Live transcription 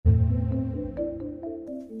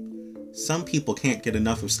Some people can't get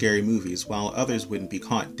enough of scary movies, while others wouldn't be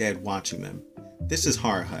caught dead watching them. This is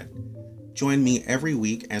Horror Hut. Join me every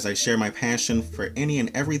week as I share my passion for any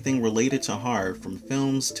and everything related to horror, from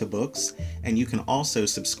films to books, and you can also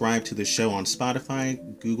subscribe to the show on Spotify,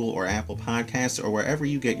 Google or Apple Podcasts, or wherever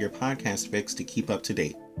you get your podcast fix to keep up to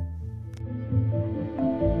date.